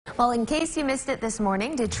Well, in case you missed it this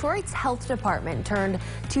morning, Detroit's health department turned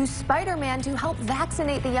to Spider-Man to help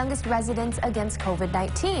vaccinate the youngest residents against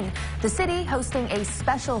COVID-19. The city hosting a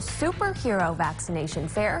special superhero vaccination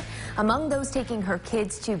fair. Among those taking her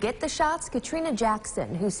kids to get the shots, Katrina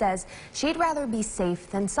Jackson, who says she'd rather be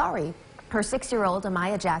safe than sorry. Her 6-year-old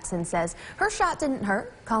Amaya Jackson says her shot didn't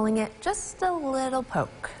hurt, calling it just a little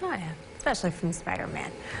poke. Oh, yeah. Especially from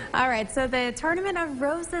Spider-Man. All right, so the Tournament of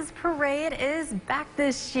Roses parade is back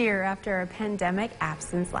this year after a pandemic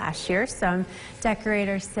absence last year. Some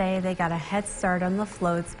decorators say they got a head start on the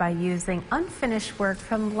floats by using unfinished work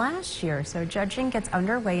from last year. So judging gets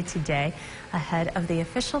underway today ahead of the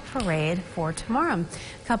official parade for tomorrow.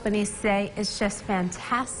 Companies say it's just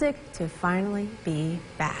fantastic to finally be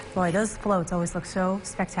back. Boy, those floats always look so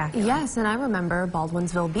spectacular. Yes, and I remember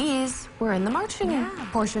Baldwinsville Bees were in the marching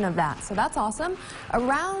portion of that. So that's awesome.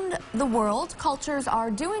 Around the world, cultures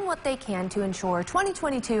are doing what they can to ensure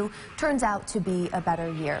 2022 turns out to be a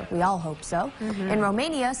better year. We all hope so. In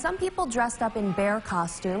Romania, some people dressed up in bear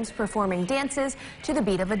costumes performing dances to the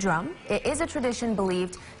beat of a drum. It is a tradition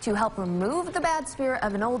believed to help remove the bad spirit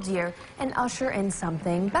of an old year and usher in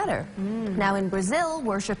something better. Now in Brazil,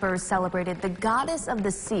 worshippers celebrated the goddess of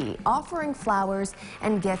the sea, offering flowers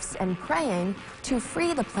and gifts and praying to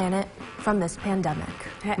free the planet from this pandemic.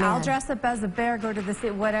 Hey, I'll dress up as a bear, go to the sea,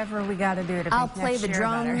 whatever we got to do to I'll make play next the year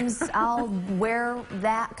drums, better. I'll wear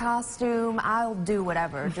that costume, I'll do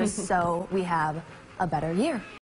whatever just so we have a better year.